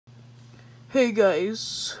Hey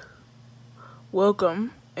guys,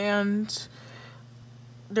 welcome. And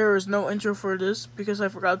there is no intro for this because I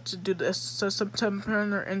forgot to do the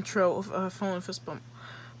September intro of iPhone and Fistbump.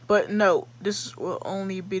 But no, this will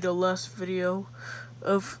only be the last video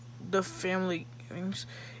of the family things.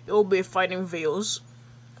 It will be fighting videos,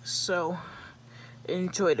 so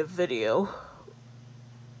enjoy the video.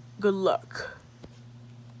 Good luck.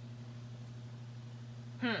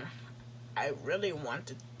 I really want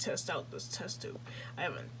to test out this test tube. I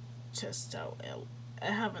haven't tested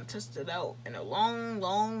out in a long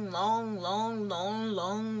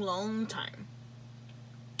time.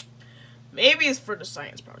 Maybe it's for the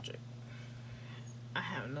science project. I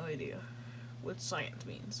have no idea what science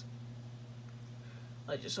means.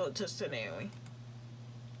 I just saw it tested anyway.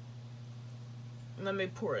 Let me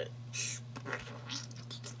pour it.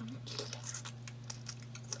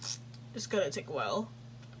 It's gonna take a while.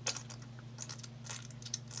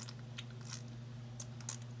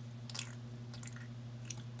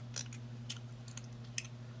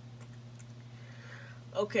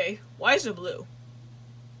 Okay, why is it blue?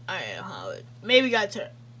 I don't know how it. Maybe got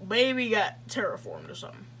terraformed or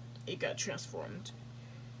something. It got transformed.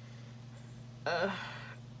 I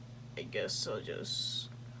guess I'll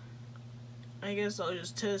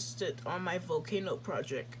just test it on my volcano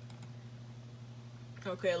project.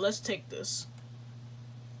 Okay, let's take this.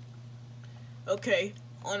 Okay,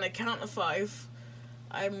 on the count of 5,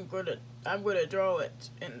 I'm gonna throw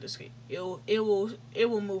it in this case. It will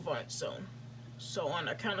move on its own. So on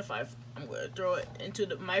the count of 5, I'm gonna throw it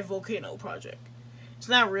into my volcano project. It's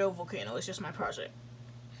not a real volcano, it's just my project.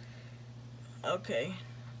 Okay.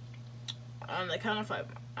 On the count of 5,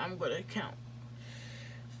 I'm gonna count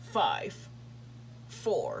 5,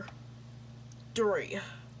 4, 3,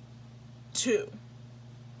 2,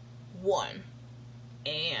 1,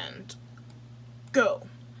 and go.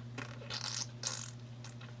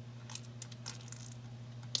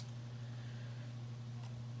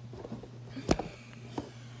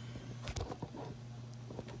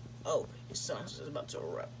 Oh, it sounds like it's about to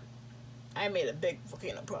erupt. I made a big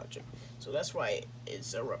volcano project, so that's why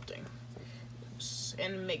it's erupting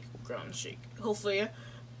and make ground shake. Hopefully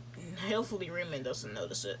Raymond doesn't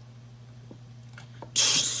notice it.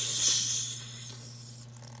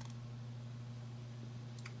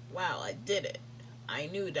 Wow, I did it. I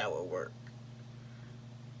knew that would work.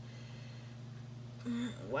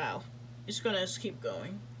 Wow, it's gonna keep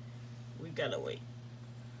going. We gotta wait.